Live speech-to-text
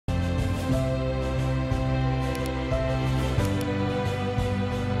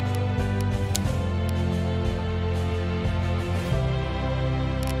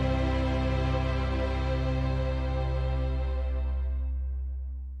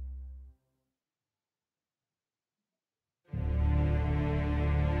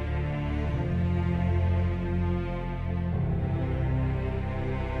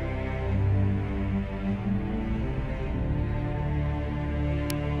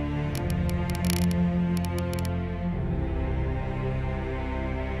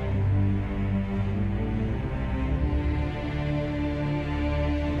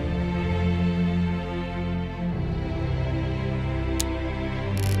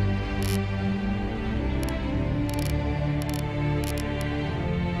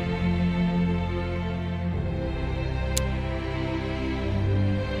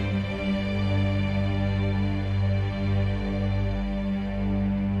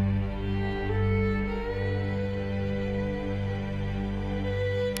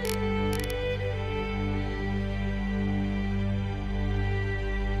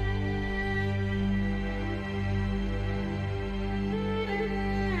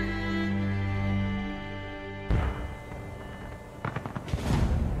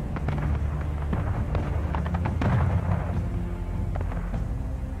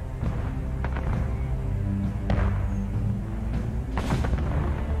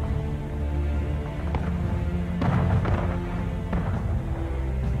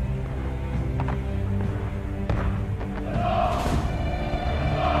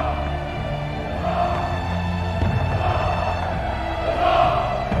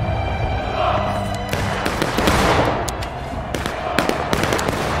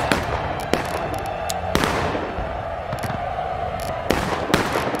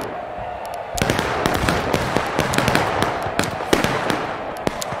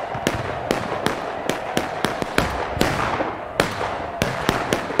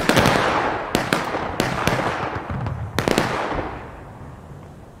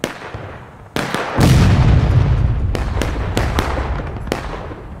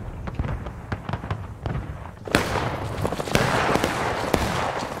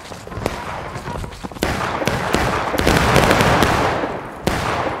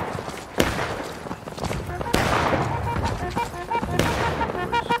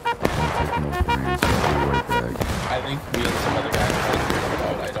think me and some other guy played through the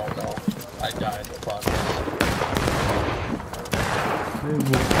mode. I don't know. I died in the process.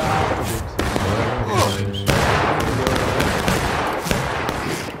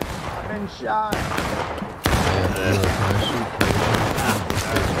 I've been shot.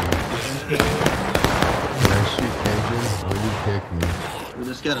 We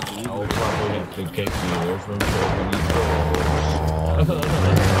just gotta believe I'll probably have to kick me away from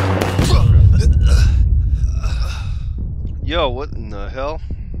Yo, what in the hell?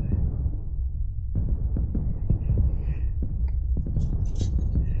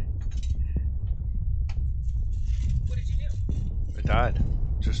 What did you do? I died.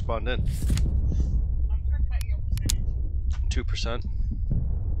 Just spawned in. I'm talking about your percentage. 2%.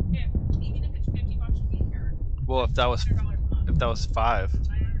 Yeah, even if it's $50 a week or Well, if that was $100 a month. 5. I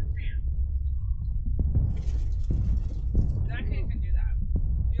understand. But I couldn't even do that.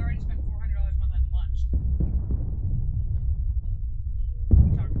 We already spent $400 a month on lunch.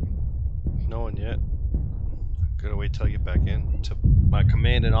 You talking to me? No one yet. Gotta wait till I get back in to my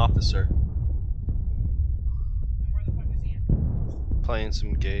commanding officer. And where the fuck is he at? Playing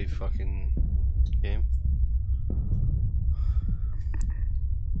some gay fucking game.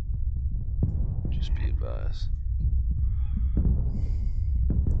 Just be advised.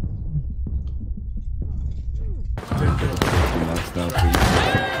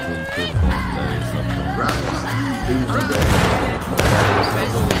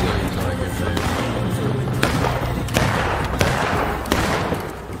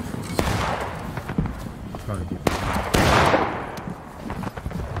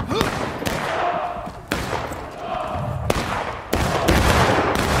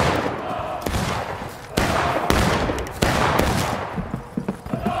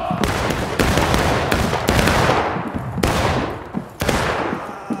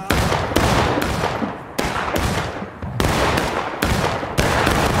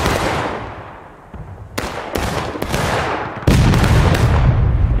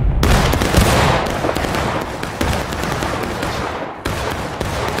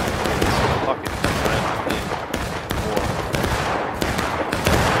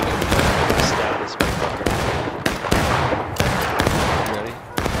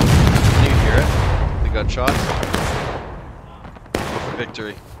 Shots for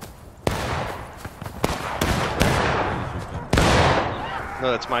victory.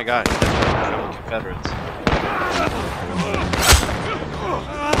 No, that's my guy. I'm Confederates.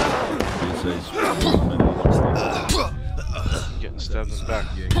 Getting stabbed in the back.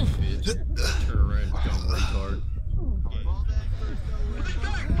 Turn around, come retard.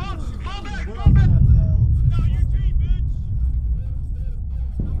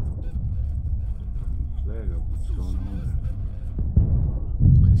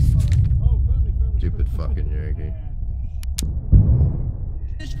 Stupid fucking Yankee.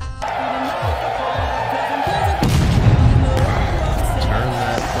 Turn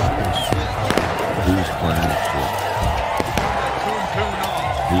that fucking shit off. Who's playing this shit?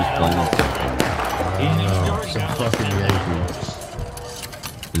 Who's playing this shit? Some fucking Yankee.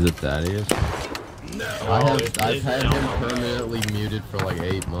 Is it Thaddeus? No. I've had him permanently muted for like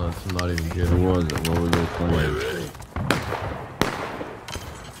 8 months. I'm not even kidding. Who was it? What were they playing?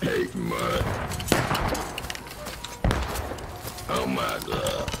 Hey, mud. Oh my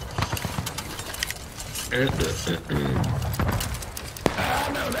god. I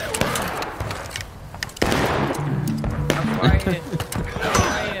know that one. I'm quiet.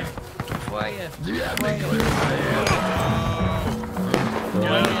 Quiet. You gotta be clear, man.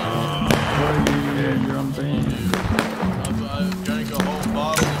 You're on band. I drank a whole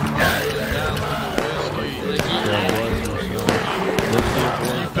bottle of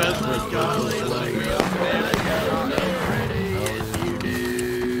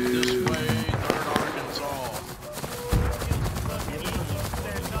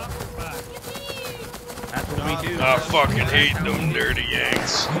I fucking hate them dirty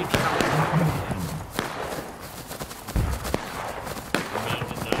Yanks.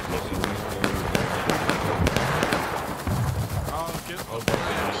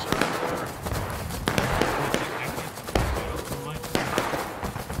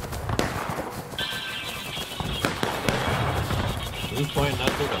 Who's playing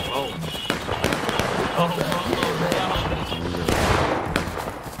that through the phone?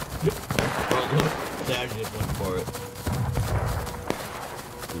 Dad just went for it.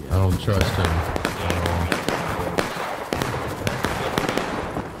 I don't trust him.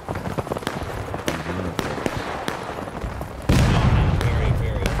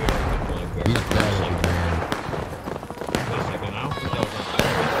 He's bad at the game.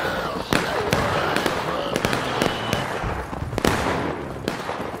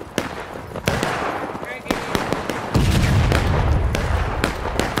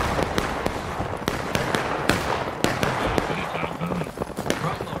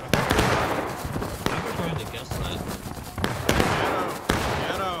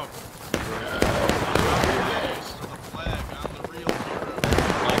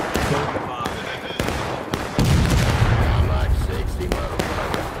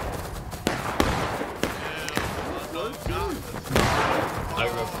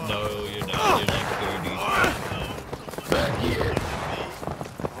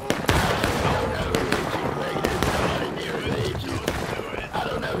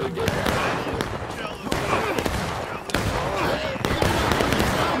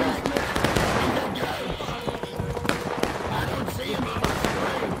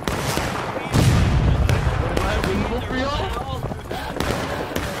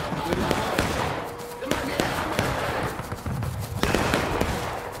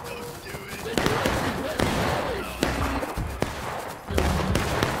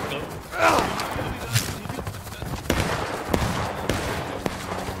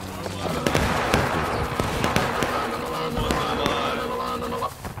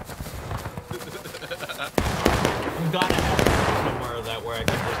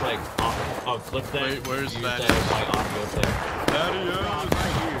 Wait, where's You that? said my audio thing. Thaddeus!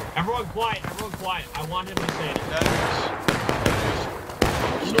 Everyone quiet, everyone quiet. I want him to say it. Thaddeus!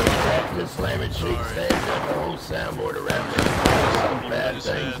 You know that the slamming shit stands up the whole soundboard around me. Some bad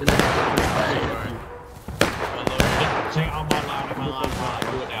things in it. Say I'm not loud, I'm not loud.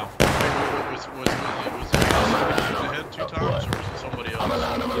 Do it now. Was it ahead 2 times, or was it somebody else? I'm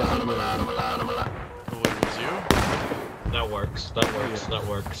allowed. Oh, wait, it was you? That works, that works, that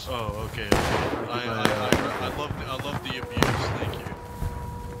works. Oh, okay. I love the abuse, thank you.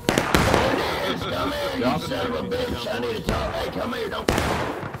 Come here, you son of a bitch. I need to talk. Hey, come here, don't.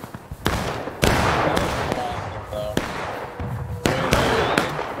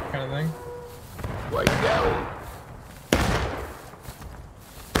 Kind of thing. Where you go?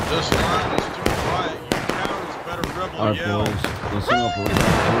 This line is too quiet. You cowards better rebel Alright, yell. boys. Listen up, boys.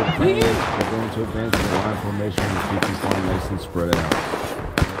 We're going to advance in a line formation and keep this line nice and spread out.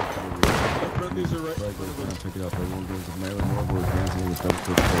 These are right. Pick it up. Everyone goes to melee mode. We're advancing in the double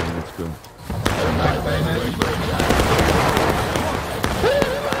quick play. Let's go.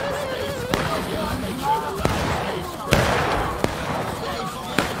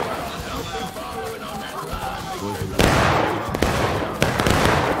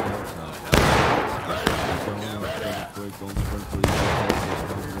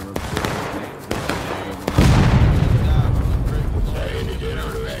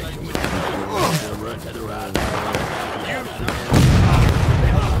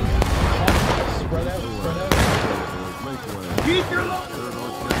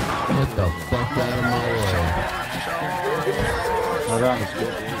 Get the fuck out of my way. Hold on, let's go.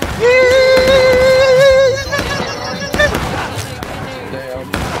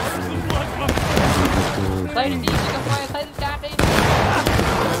 Play the music, play the goddamn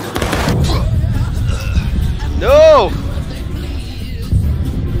No!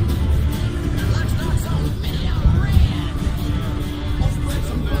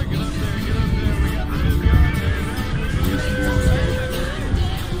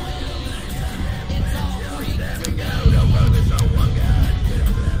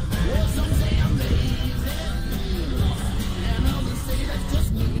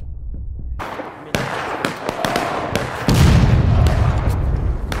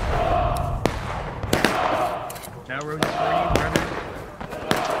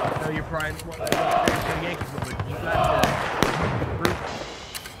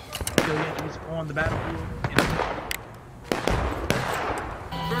 On the battlefield.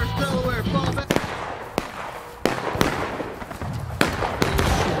 First Delaware, fall back.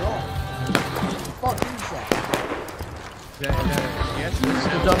 Yes, I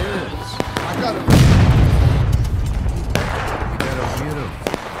got it.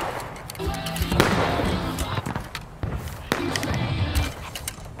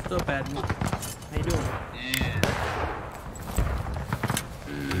 What's up, Admin? How you doing?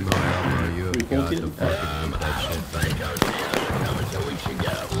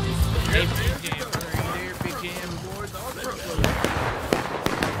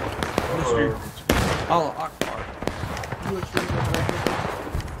 Oh, Akbar.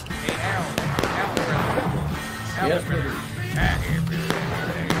 Hey, Al. Yes, brother.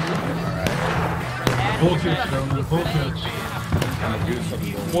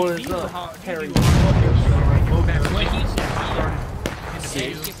 What is up, Harry?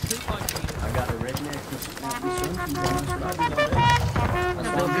 I got a redneck.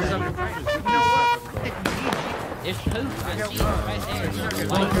 It's poop. I see it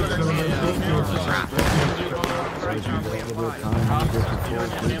right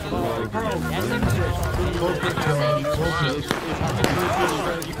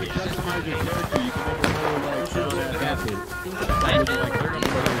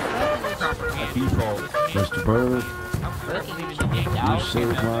Mr. Bird, you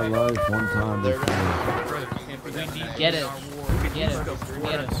saved my life one time before. Get it. Get it.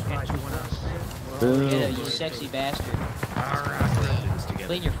 Get it. Bill, Get it, you sexy bastard.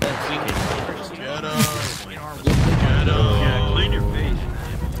 Clean your face. Get up. Get up. Yeah, clean your face.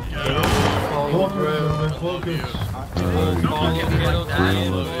 Get up.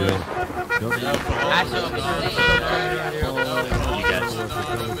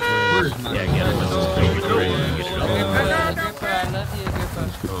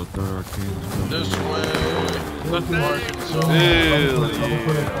 This way.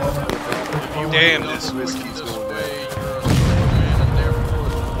 Damn, this whiskey's This going down. way. You're a strong man and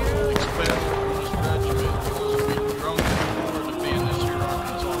therefore expelled from this regiment. Must be drunk anymore to be in this here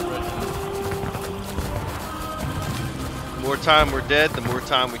Arkansas regiment. The more time we're dead, the more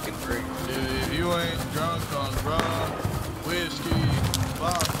time we can drink. If you ain't drunk on rum, whiskey,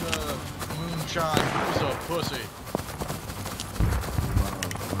 vodka, moonshine, Shot. Who's a pussy?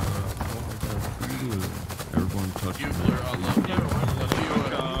 Everyone touch me. Bugler, I love you.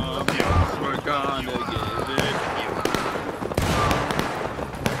 We're gonna give it.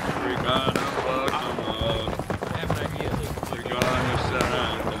 We're gonna fuck them up. We're gonna send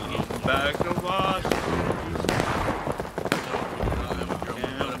them back to us.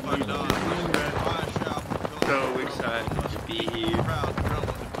 So excited to be here.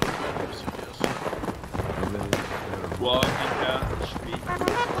 Walking down the street.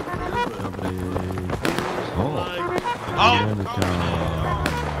 Oh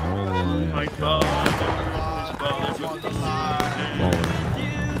my God.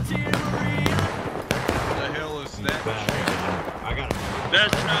 The hell is that shit? I got it.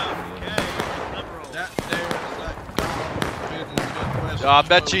 That's not okay. That there is that dog. I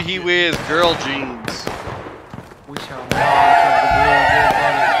bet you he wears girl jeans. We shall not have the blue good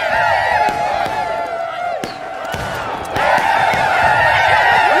buddy.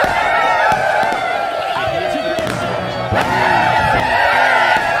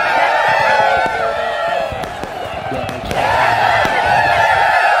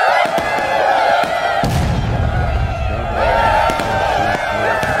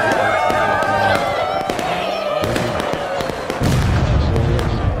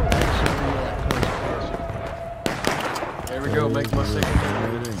 There we go, make my second.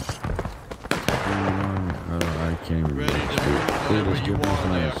 I can't even Ready to move Dude, whenever let's you give this want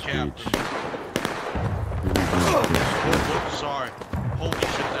man there, a speech. Captain. Sorry. Holy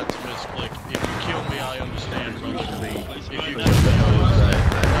shit, that's a misclick. If you kill me, I understand, brother. If you kill me, I understand.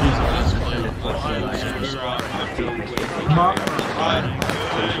 That's a misclick. I'm so sorry.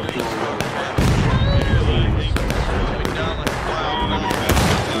 Going down like a cloud.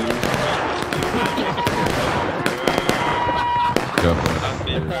 Go.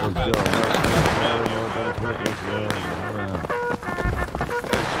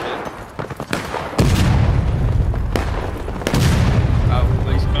 I'll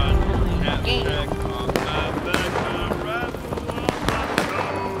place my knapsack on my back, my rifle on my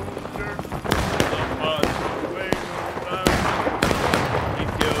shoulder. The march away from you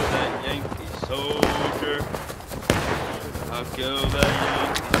kill that Yankee soldier. I'll kill that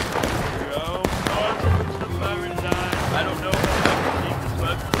Yankee soldier. Oh, marching to the firing line. I don't know how to keep this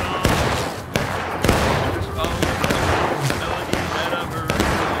weapon on. Just follow the melody that I've heard.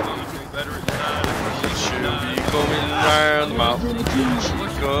 Confederate side of the Coming around the mountain, she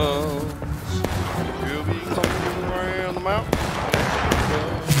comes. She'll be coming around the mountain.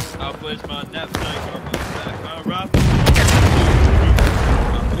 I'll place my knapsack on my back, my rifle.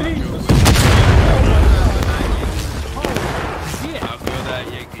 I'll kill that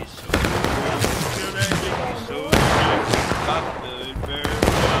Yankee soldier. Kill that Yankee soldier. I'll kill it very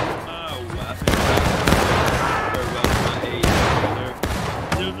well. My wife and very well my age.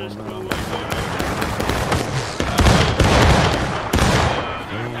 Till this going on.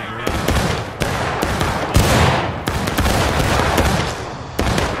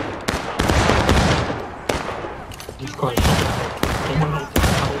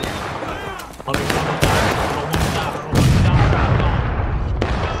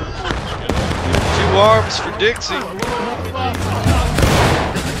 Two arms for Dixie.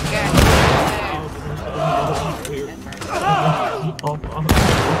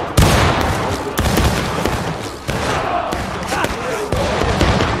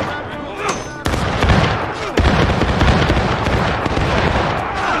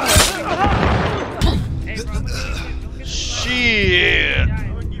 Shit.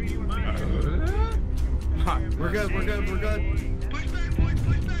 We're good, we're good, we're good.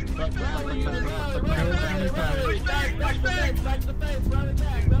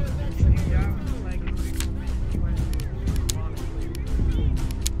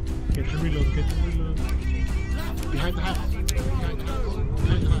 Get your reload, get your reload. Behind the house. Behind the house.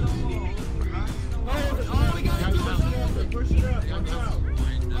 Behind the house. Oh, we got behind the house. Push it up. Behind the house.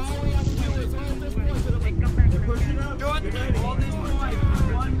 All we have to do is hold this point. They're pushing up. Hold this point.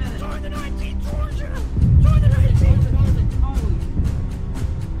 1 minute. Join the 19th Georgia. Join the 19th. Hold it.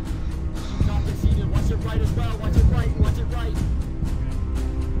 Got this heated. Watch it right as well. Watch it right. Watch it right.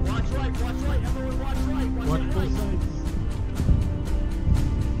 Watch right. Watch right. Everyone watch right. Watch it right.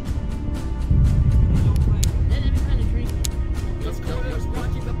 Let's go. Who's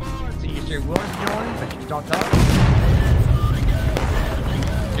watching the bar? So you get your willing to join, but you don't talk.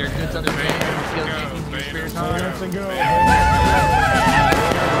 Your goods on the man. Skills in your spare time.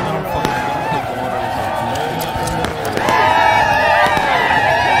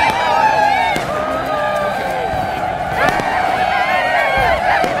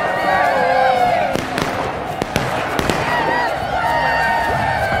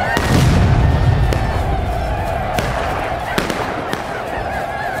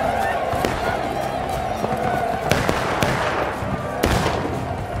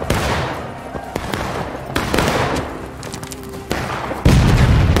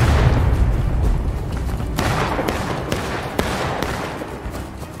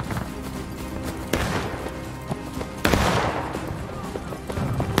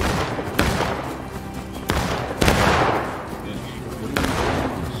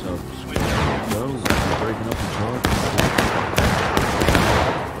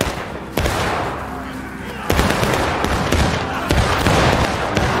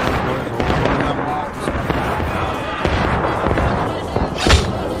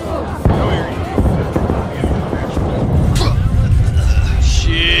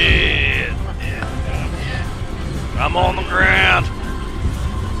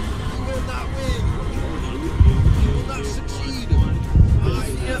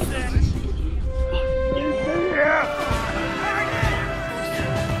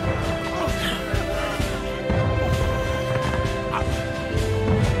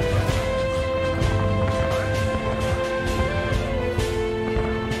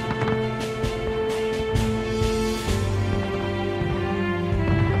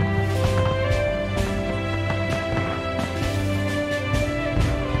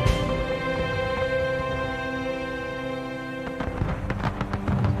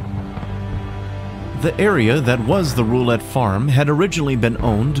 The area that was the Roulette Farm had originally been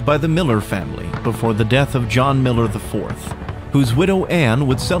owned by the Miller family before the death of John Miller IV, whose widow Anne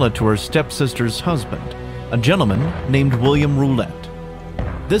would sell it to her stepsister's husband, a gentleman named William Roulette.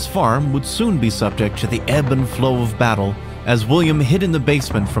 This farm would soon be subject to the ebb and flow of battle as William hid in the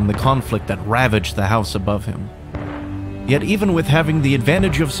basement from the conflict that ravaged the house above him. Yet even with having the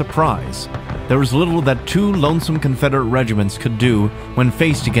advantage of surprise, there was little that two lonesome Confederate regiments could do when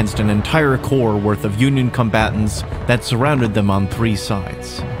faced against an entire corps worth of Union combatants that surrounded them on three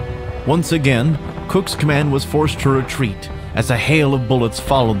sides. Once again, Cook's command was forced to retreat as a hail of bullets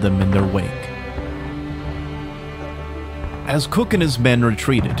followed them in their wake. As Cook and his men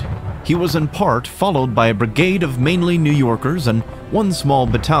retreated, he was in part followed by a brigade of mainly New Yorkers and one small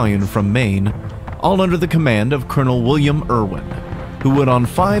battalion from Maine, all under the command of Colonel William Irwin, who would on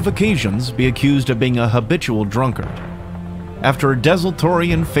 5 occasions be accused of being a habitual drunkard. After a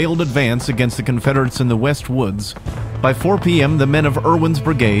desultory and failed advance against the Confederates in the West Woods, by 4 p.m. the men of Irwin's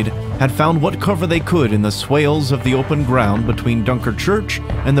brigade had found what cover they could in the swales of the open ground between Dunker Church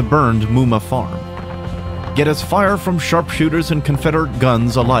and the burned Muma Farm. Yet as fire from sharpshooters and Confederate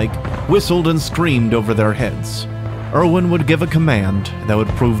guns alike whistled and screamed over their heads, Irwin would give a command that would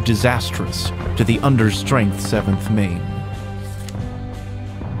prove disastrous to the understrength 7th Maine.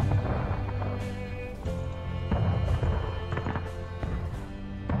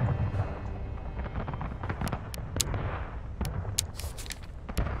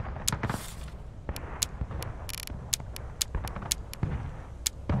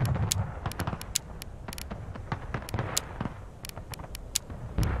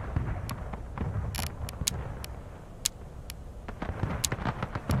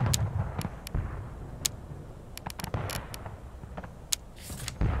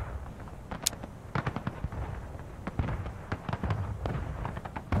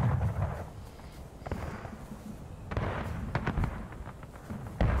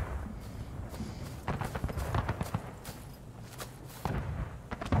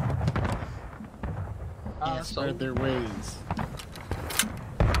 Spread their wings.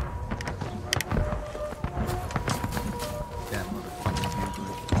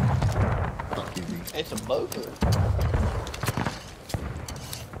 It's a boker.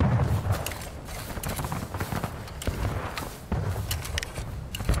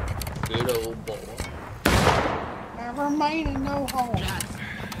 Good old boy. Never made it no home.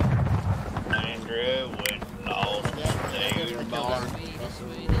 Andrew went lost in the barn.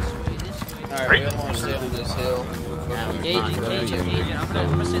 Alright, we don't want to stay on this hill. Agent, I'm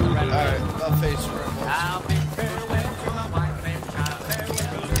gonna sit right. Alright, I'll face the red. I'll be farewell to my wife and child.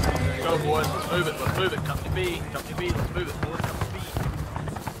 Go, boys. Let's move it. Let's move it. Company B. Company B. Let's move it, boys. Company B.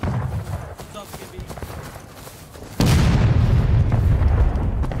 What's up, KB?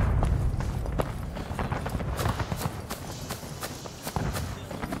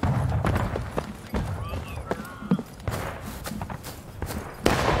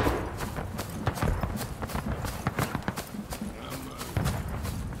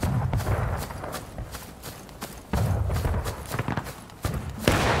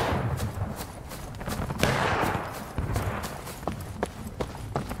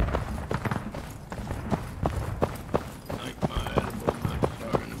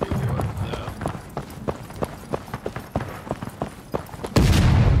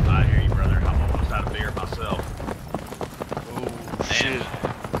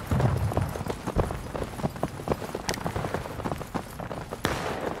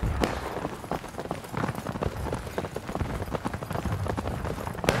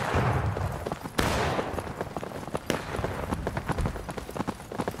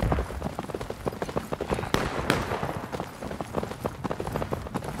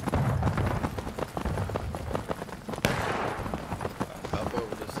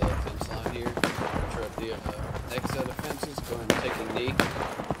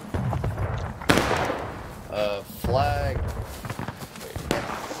 Flag.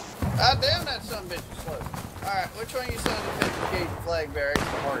 Ah, damn, that son of a bitch is slow. Alright, which one of you sons of bitches gave the flag bearer a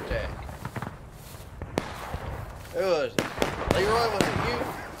heart attack? Who was it? Leroy, was it you?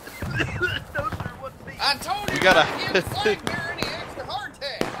 No, sir, wasn't me. I told you We gotta- not to give the flag bearer any extra heart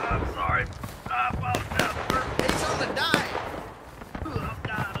attack. I'm sorry. I apologize, sir. He's on the diet. I'm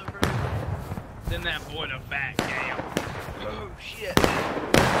dying over here. Send that boy to fat camp. Oh, shit.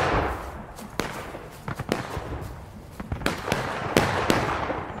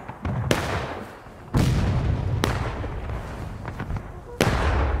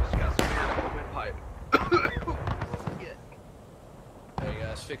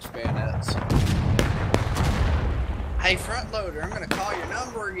 Fix bayonets. Hey, front loader, I'm gonna call your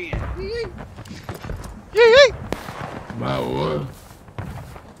number again. Yay! My what? I'm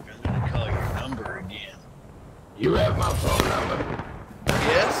gonna call your number again. You have my phone number.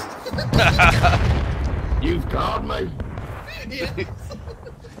 Yes? You've called me. Yes.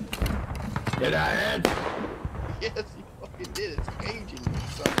 Did I answer? Yes, you fucking did. It's aging you,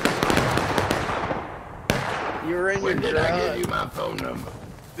 son. You were in When your did I give you garage. my phone number?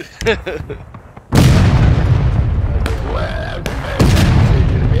 Well, that was a bad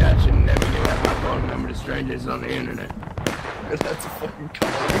decision to me. I should never give out my phone number to strangers on the internet. That's a fucking call.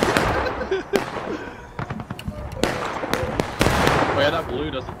 Oh yeah, that blue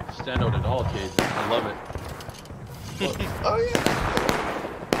doesn't stand out at all, kids. I love it. Oh yeah.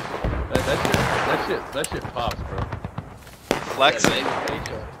 That shit pops, bro. Flexing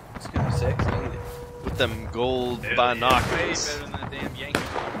It's kind of sexy, ain't it? with them gold binoculars. Better than that damn Yankee.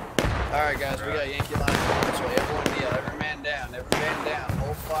 Alright guys, we got Yankee line going this way. Everyone kneel, every man down,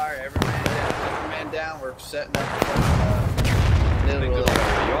 hold fire, every man down, we're setting up little, You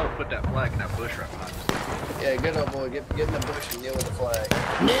ought to put that flag in that bush right behind us. yeah, good old boy, get in the bush and kneel with the flag.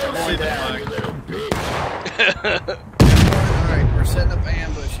 Kneel Everyone down, you little bitch. Alright, we're setting up an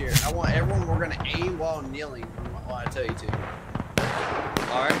ambush here. I want everyone, we're gonna aim while kneeling while I tell you to.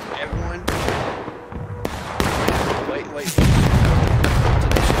 Alright, everyone. Wait.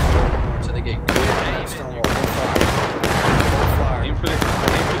 Till they get good at Stonewall. Hold fire. Aim for their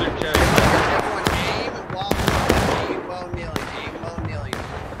chest. Everyone aim while kneeling.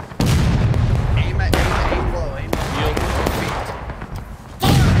 Aim low. Aim your feet.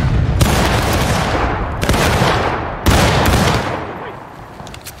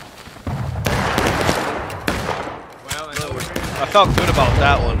 Well, I know we're I felt good about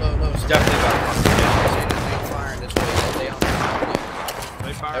that one. Low. Definitely got Firing this way.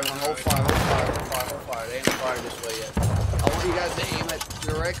 Everyone hold fire. They ain't fired this way yet. I want you guys to aim it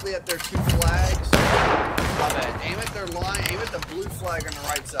directly at their two flags. My bad. Aim at their line. Aim at the blue flag on the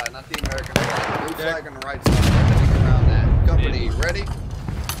right side, not the American flag. Blue flag on the right side. Everything around that. Company, ready?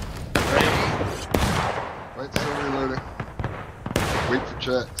 Ready? Wait till reloading. Wait for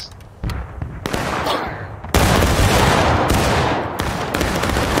checks.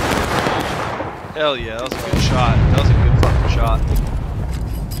 Hell yeah, that was a good shot. That was a good fucking shot.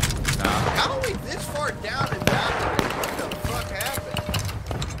 How are we this far down in battle? What the fuck happened?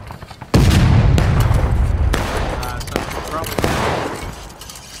 so probably.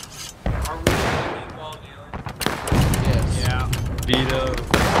 Are we doing while kneeling? Yes. Yeah. Vito.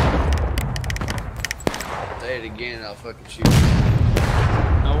 Say it again and I'll fucking shoot you.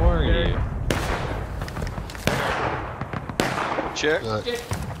 How are you? Check.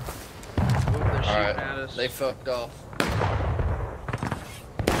 Alright, they fucked off.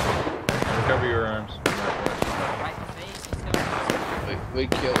 Recover your arms. We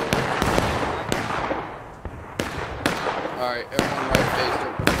killed him. Alright, everyone right face to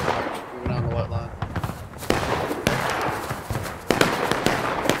march. Moving on the wet line.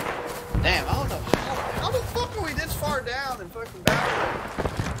 Damn, I don't know. How the fuck are we this far down in fucking battle?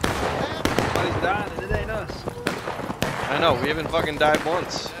 Somebody's dying and it ain't us. I know, we haven't fucking died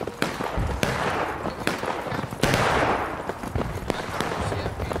once.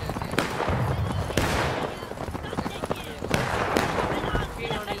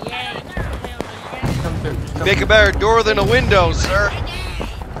 Make a better door than a window, sir.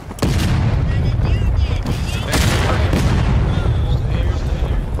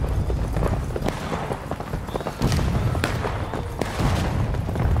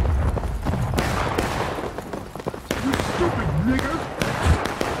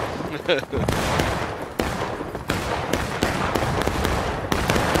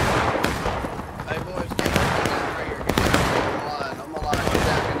 Hey boys, get down right here. Get down on the line.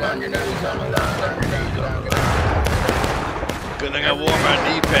 Get down your knees on the line. Good thing I wore my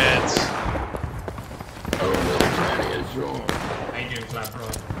knee pads. Oh, little Johnny is wrong.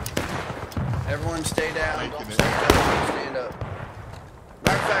 Everyone stay down. Don't stand up. Stand up.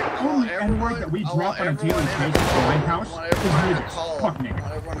 Matter of fact, I want everyone. that we I drop want on a daily everyone in basis at the White House I want is everyone to niggas. call Fuck him. I niggas.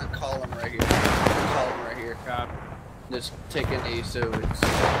 want everyone to call him right here. Call him right here. Just take a knee so it's.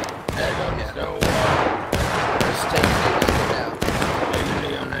 There goes the stone wall. Just take a knee. Just get down. Take a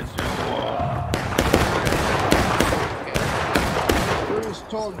knee on that stone wall. Bruce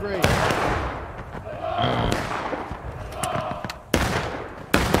told Green.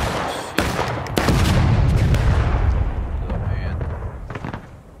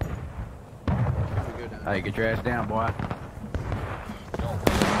 Hey, get your ass down, boy.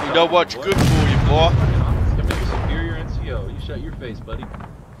 You know what's good for you, boy? It's gonna make a superior NCO. You shut your face, buddy.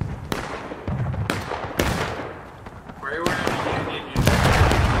 Where were you?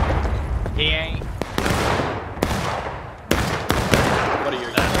 He ain't.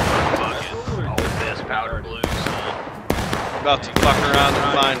 Powder blue. About to fuck around and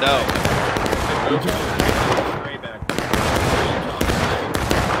find out.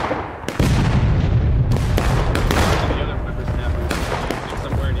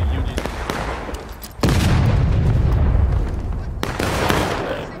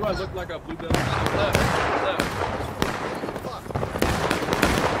 Do I look like a bluebell?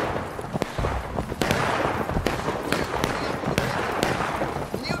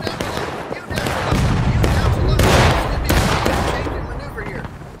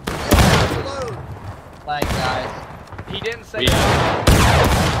 Like, guys. He didn't say no,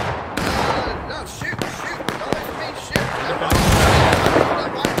 shoot. Don't wait for me, shoot.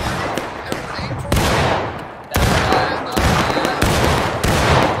 Everyone aim for me.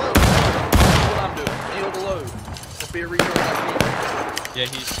 what I'm doing. Kneel to load. Don't be a retard like me. Yeah,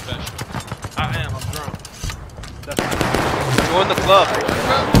 he's special. I am. I'm drunk. That's fine. Join the club.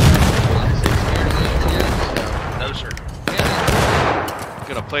 No, sir.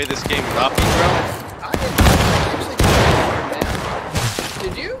 Gonna play this game without me, bro?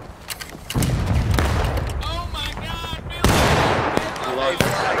 Did you? Oh my God, I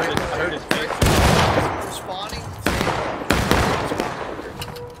heard his face. Spawning.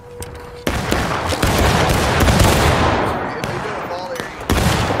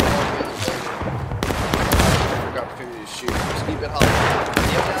 Opportunity to shoot. Just keep it hot.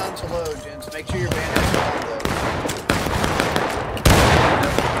 Kneel down to load, gents. Make sure your bandits are on load.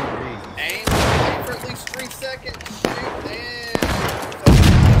 Aim for at least 3 seconds. Shoot and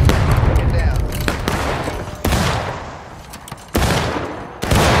get down.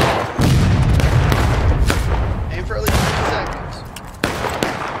 Aim for at least 3 seconds.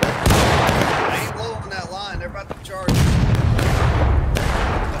 Aim low on that line. They're about to charge.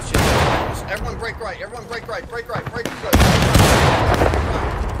 Oh, shit. Everyone break right. Everyone break right. Break right. Break right.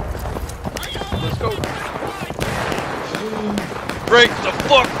 Let's go. Break the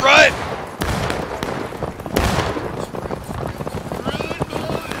fuck right!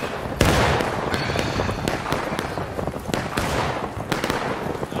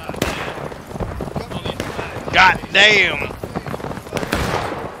 God damn!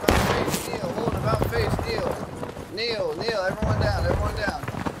 About face, kneel, everyone down,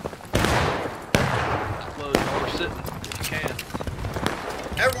 Load while we're sitting, if you can.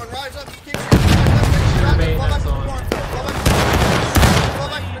 Everyone rise up, just keep shooting, fall back to the cornfield, fall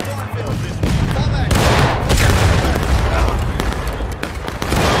back to the cornfield, fall back.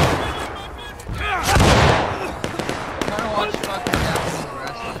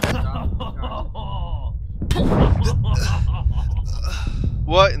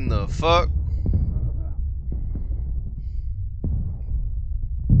 What in the fuck?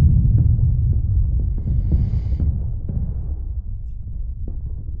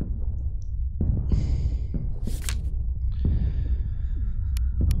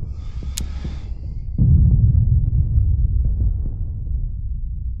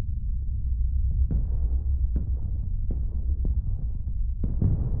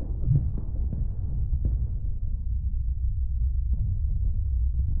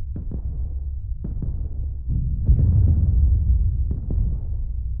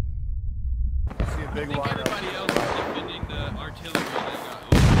 I think everybody else is defending the artillery that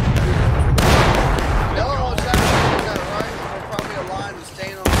got No, it's not right. We're probably aligned and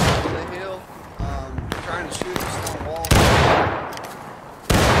staying on the hill, trying to shoot the stone wall.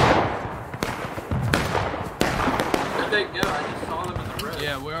 Where'd they go? I just saw them in the road.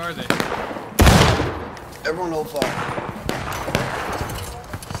 Yeah, where are they? Everyone hold fire.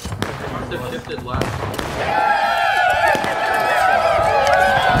 They must have shifted left.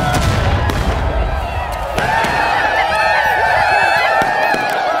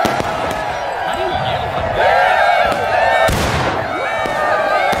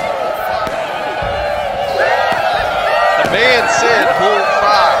 Man said hold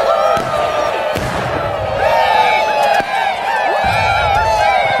fire.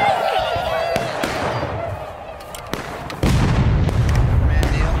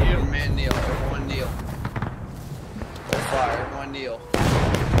 Man kneel, everyone kneel. Hold fire, everyone kneel.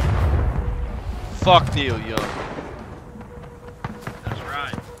 Fuck Neil Young. That's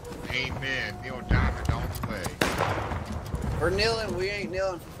right. Amen. Neil Diamond, don't play. We're kneeling, we ain't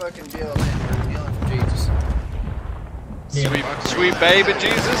kneeling for fucking Bill, man. We're kneeling for Jesus. Sweet baby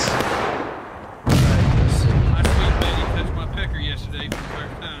Jesus. My sweet lady touched my pecker yesterday for the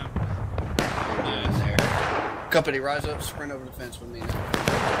first time. Company, rise up, sprint over the fence with me now.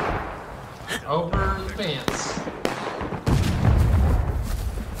 Over the fence.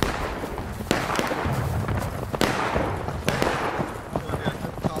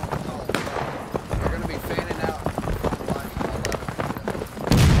 They're gonna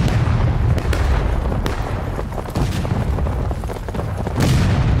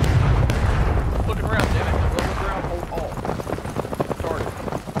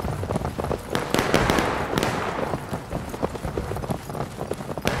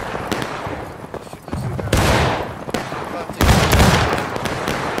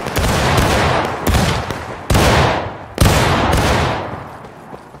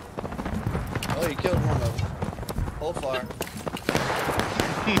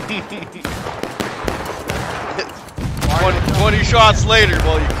shots later,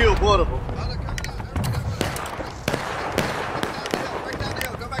 well, you killed one of them.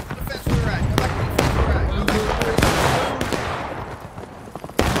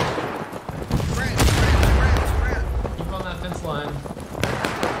 Keep on that fence line.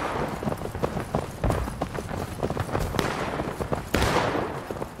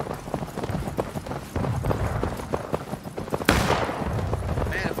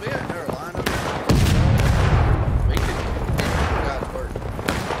 Man, if we had another line up there, we could get guys work.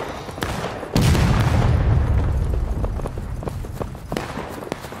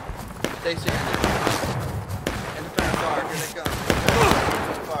 Stay standing. Independent fire, here they come.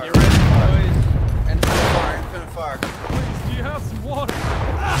 Independent fire. Get ready, boys. Independent fire, independent fire. Please, do you have some water?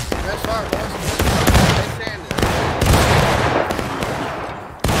 Rest fire, boys. Stay standing.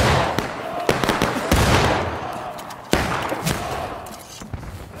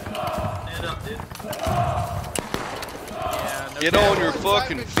 Stand up, dude. Get on your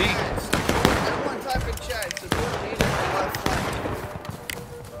fucking feet. Everyone type in chat. Support needed on the left flank.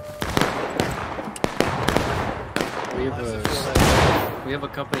 We have a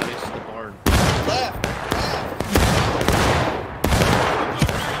company next to the barn. Left.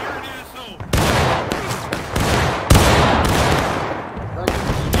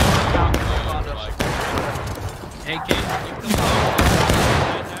 Hey, Kate, you come on.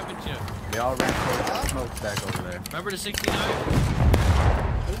 Haven't you? They all ran towards the smoke back over there. Remember the 69?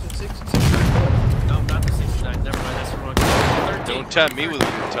 Who's the 66? No, not the 69. Never mind, that's the wrong one. 13. Don't tempt me with a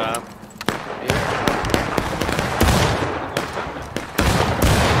good time.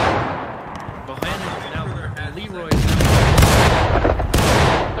 Bohannon now. Leroy now.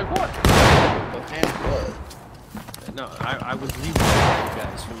 Like what? Bohannon what? No, I was Leroy, you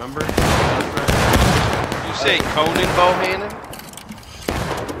guys, remember? You say Conan Bohannon?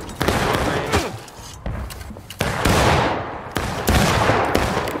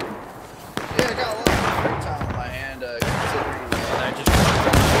 Yeah, I got a lot of free time on my hand, considering I just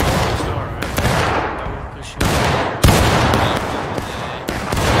alright. I will push you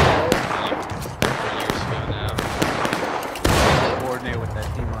Coordinate with that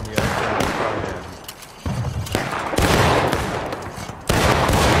team on the other side of the project.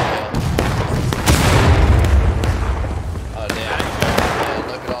 Oh, damn. Yeah,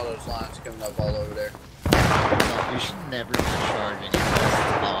 look at all those lines coming up all over there. We should never charge any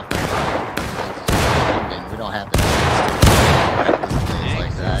off. We don't have the things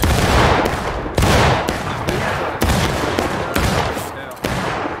like that.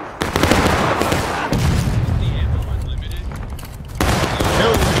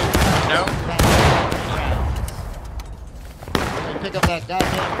 No. Pick up that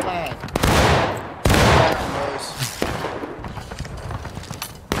goddamn flag.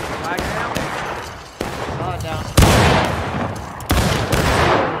 Flag down? Oh, down.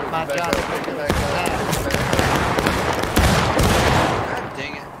 My Back God, up, pick it back up. God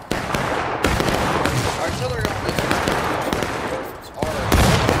dang it. Artillery on this is hard.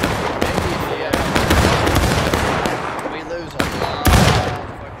 Maybe if we lose a lot of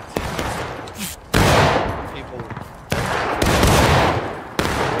fucking people.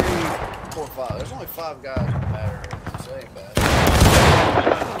 3, 4, 5. There's only 5 guys in the matter. So it ain't bad.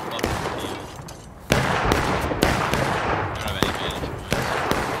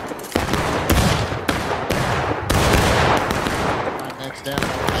 next down.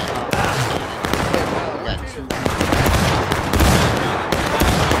 Got 2.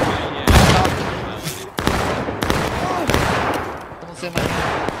 Don't say my name.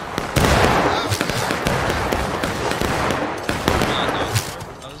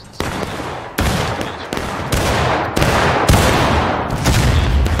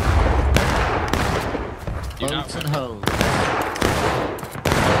 Boats and hoes.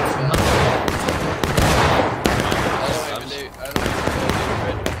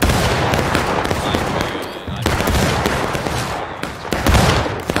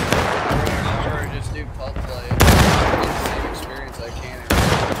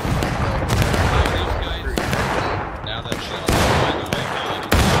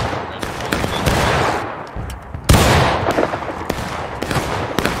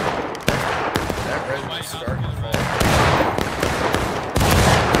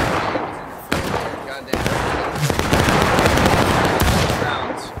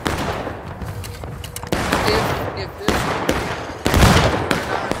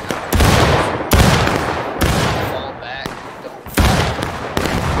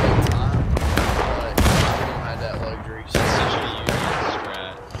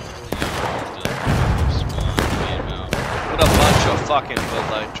 Fucking Bud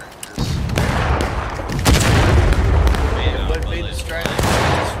Light drinkers. It would be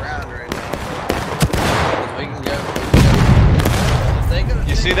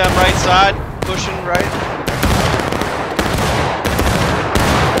see them right side pushing right?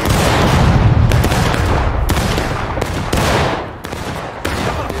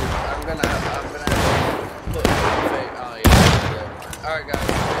 I'm gonna look. Oh yeah. All right, guys.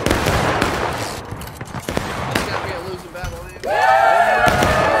 It's gonna be a losing battle.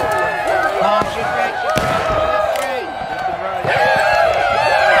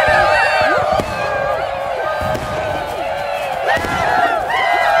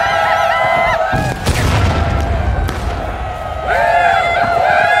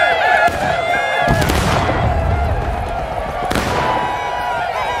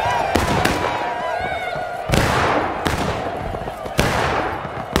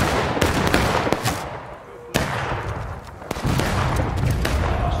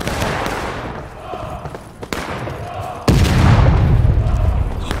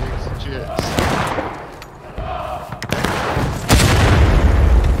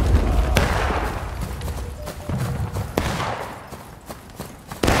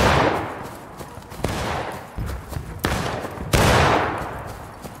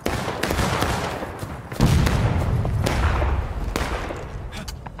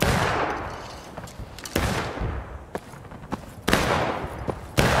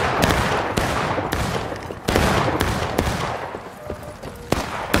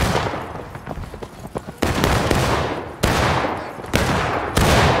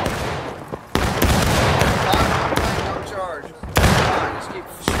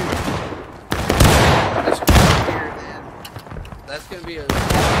 That's gonna be a lot of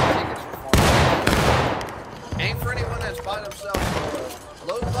tickets for fun. Aim for anyone that's by themselves.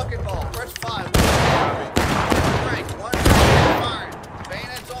 Load bucket ball. Press 5. One rank. One firing.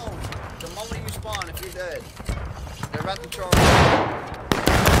 Bayonets on. The moment you spawn, if you're dead. They're about to charge.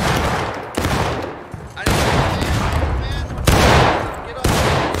 I need to man. Get off.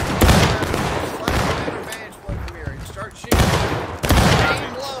 Slide the advantage point from here and start shooting.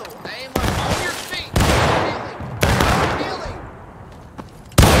 Aim low. Aim on your feet. Healing.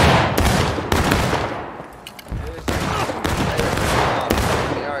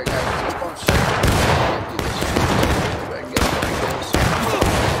 Alright guys, let's keep on shooting.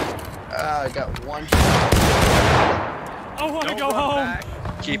 I got one shot. I want to go home. Back.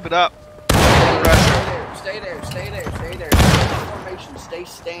 Keep it up. Stay there. Stay there. Formation, stay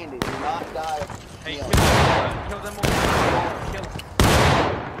standing. Do not die. Hey, kill them all. Kill them.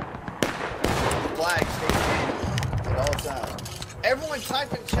 Flag, stay standing at all times. Everyone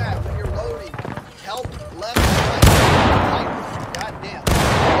type in chat when you're loading. Help left and right. Goddamn.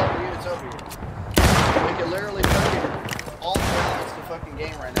 It's over here. We can literally fucking all balance the fucking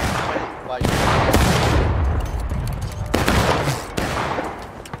game right now. By don't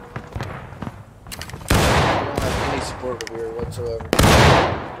have any support over here whatsoever.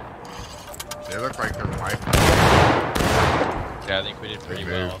 They look like they're wiped. Yeah, I think we did pretty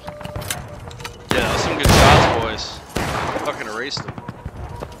well. Yeah, that was some good shots, boys. Fucking erased them.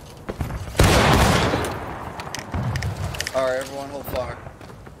 Alright, everyone hold fire.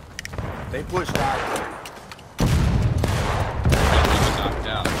 They pushed out. Knocked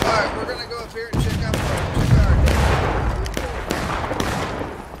out. Alright, we're gonna go up here and check out our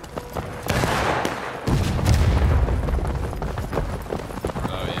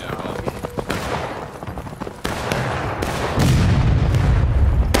Oh yeah.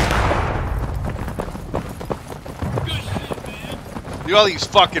 Look at all these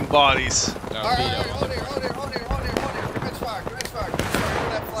fucking bodies. Alright, hold here. Commence fire. Give me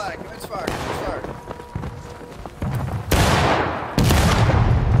that flag. Commence fire.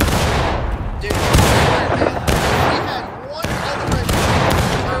 Dude, we had one other like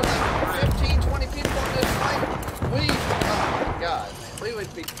 15, 20 people on this fight. Oh my god, man, we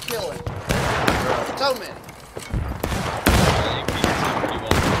would be killing. So many. I think we can see pretty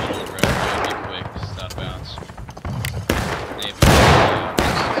well in the middle of the road. It'll be quick, just out of bounds.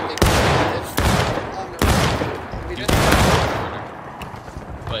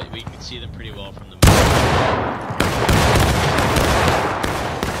 But we can see them pretty well from the middle.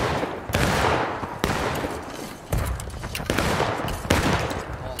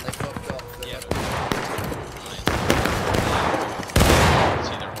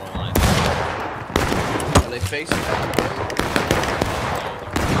 See their whole line. Are they facing that?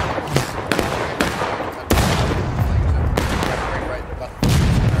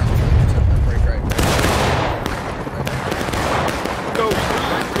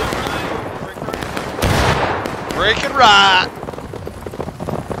 Break it right.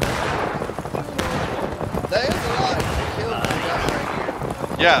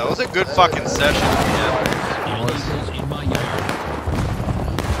 Yeah, it was a good fucking session. Yeah.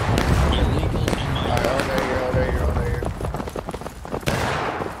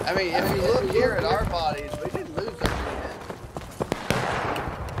 mean, if you look here at our bodies, we didn't lose our men.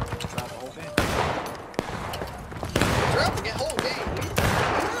 Throughout the whole game, we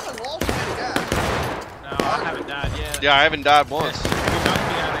haven't lost many guys. No, I haven't died yet. Yeah, I haven't died once. We're about to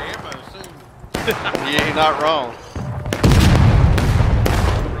be out of ammo soon. Yeah, you're not wrong.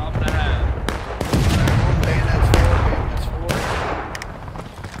 Drop that.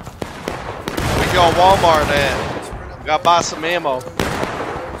 We go Walmart at. Gotta buy some ammo. The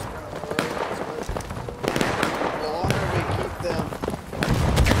longer we keep them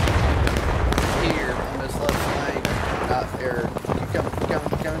here on this left flank, not there. Keep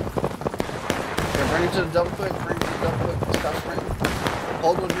coming. Here, bring it to the double quick. Stop sprinting.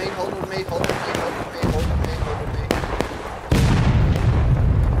 Hold with me.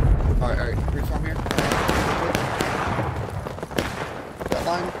 Alright. Reform here. That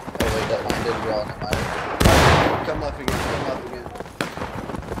line? Oh wait, that line didn't draw. Never mind. Come up again.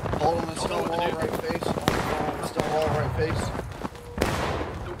 Hold on the stone wall, right face.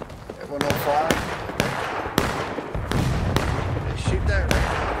 Everyone on fire. Shoot that right.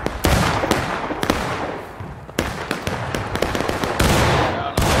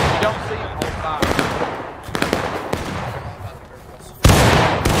 You don't see him, hold fire.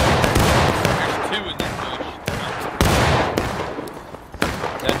 There's two in this bush.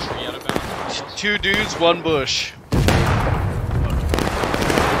 That tree out of bounds. 2 dudes, 1 bush.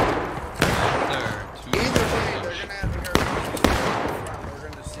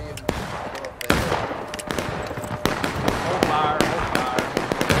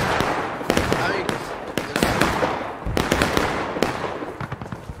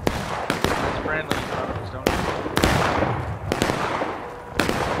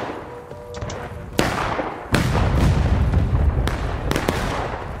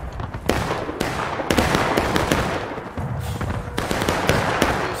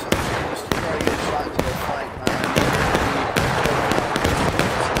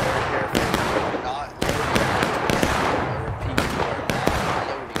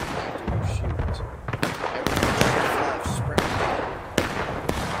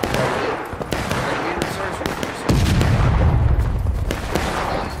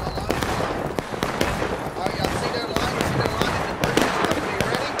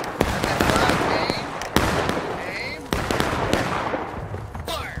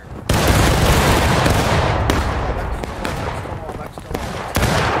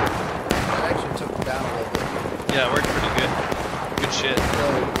 Yeah, it worked pretty good. Good shit.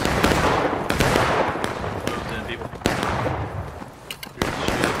 Moved in, people. Good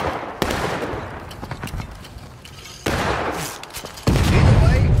shit. Either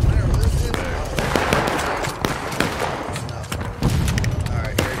way, whenever this is.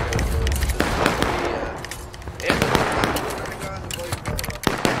 Alright, here it goes.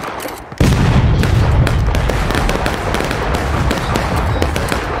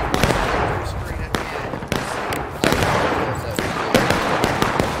 This is the end of the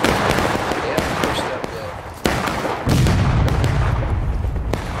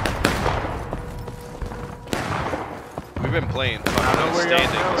We've been playing fucking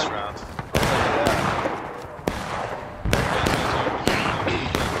outstanding this round.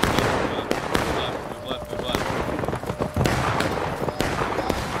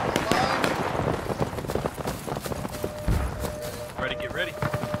 Ready, get ready.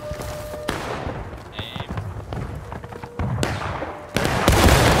 Aim.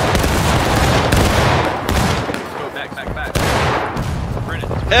 Go back.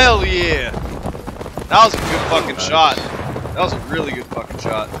 Hell yeah! That was a good fucking shot. That was a really good fucking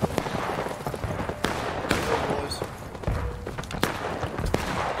shot. We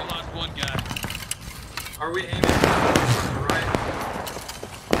lost one guy. Are we aiming right?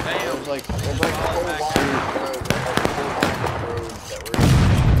 Hey, it was like the whole line of the road that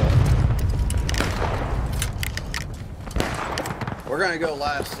we're gonna go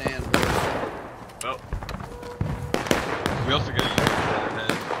last stand. Well, we also gotta use the other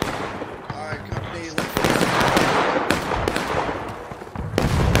head. Alright, company,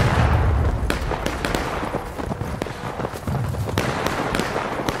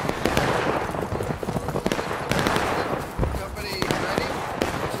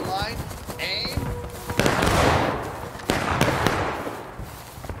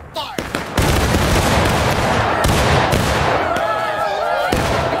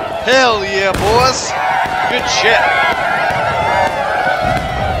 Hell yeah, boys! Good shit.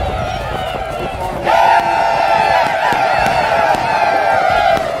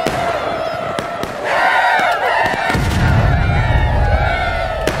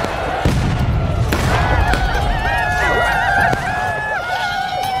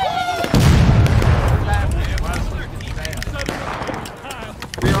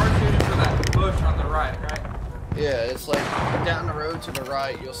 motion on the right, right? Yeah, it's like down the road to the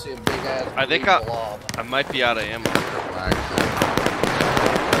right, you'll see a big ass I think blob. I might be out of ammo.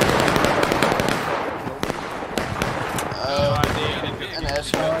 An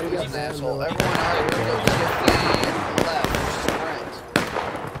asshole. He's an asshole. Everyone, alright, here we go. Shifting left. Sprint.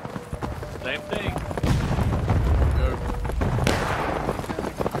 Same thing.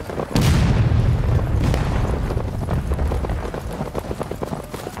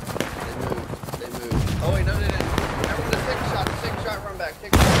 They moved. Oh wait, no, they didn't. Everyone, just take a shot. Take a shot. Run back.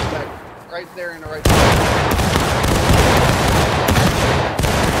 Take a shot. Run back. Right there in the right spot.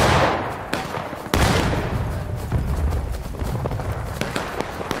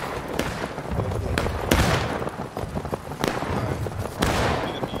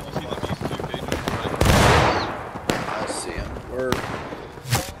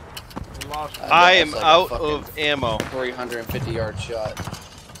 I am out of ammo. 350-yard shot.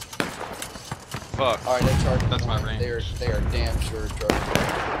 Fuck. Alright, that charge. That's my range. They are damn sure charging.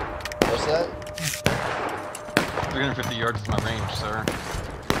 What's that? 350 yards is my range, sir.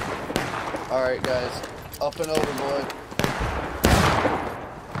 Alright, guys. Up and over, boys.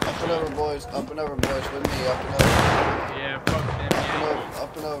 Up and over, boys. Up and over, boys. With me. Up and over. Yeah, fuck them.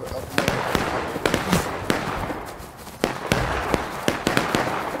 Up and over. Up and over.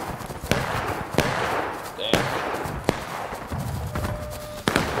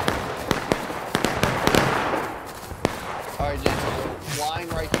 Alright, James, line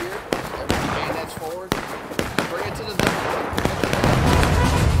right here. Everyone bayonets forward. Bring it to the double.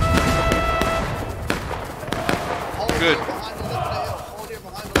 Hold Good. It behind the lip of the hill. Hold it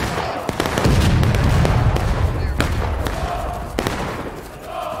behind the lip of the hill.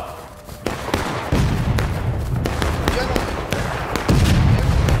 Gentlemen,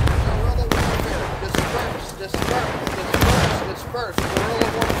 guerrilla warfare. Disperse. Guerrilla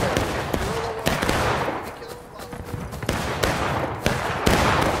warfare.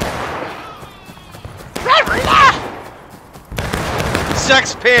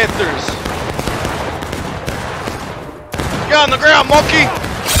 Sex Panthers! Get on the ground, monkey!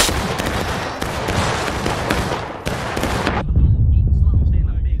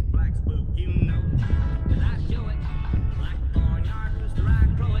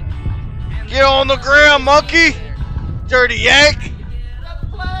 Get on the ground, monkey! Dirty yank!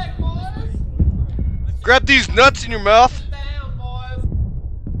 Grab these nuts in your mouth.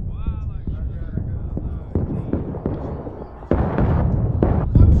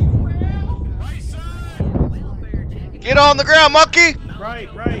 Get on the ground, monkey! Right.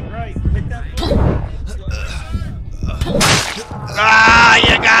 Pick that. Ah,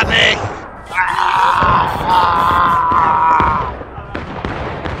 you got me!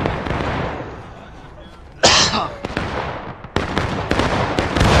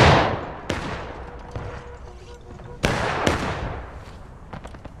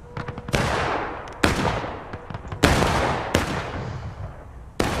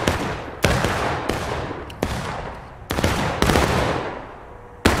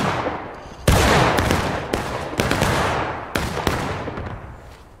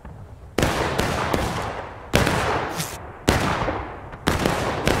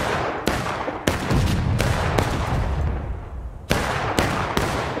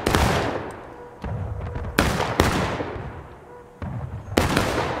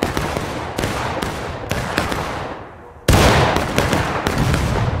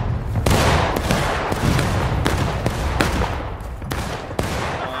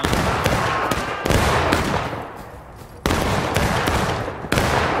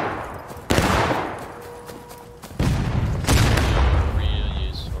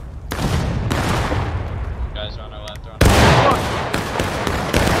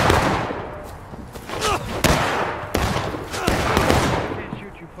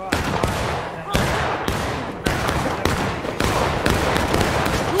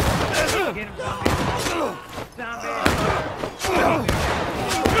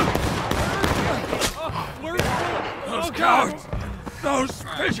 Those cowards! Those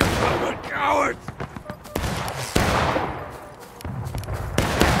fishermen cowards!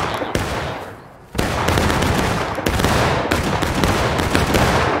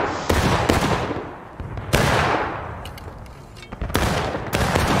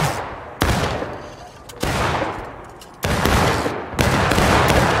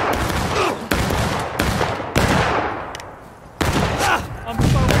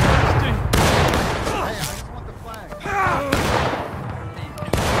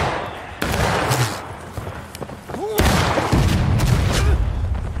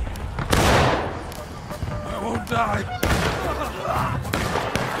 Die.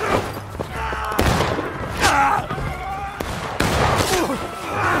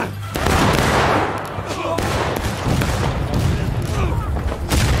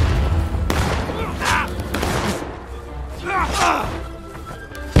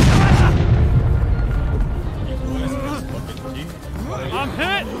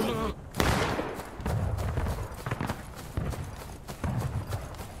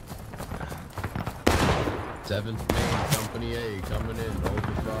 7th Maine, Company A, coming in, hold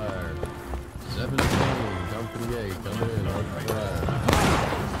the fire. 7th Maine, Company A, coming in, hold the fire.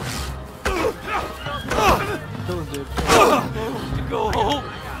 Go home.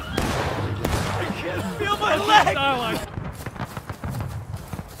 I can't feel my leg.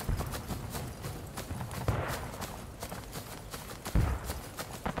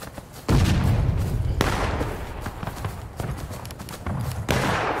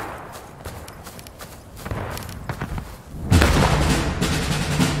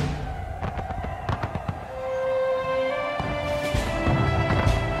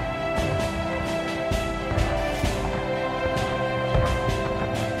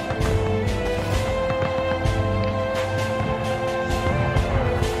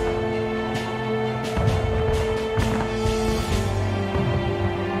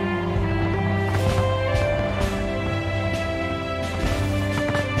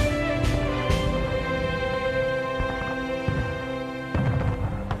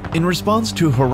 In response to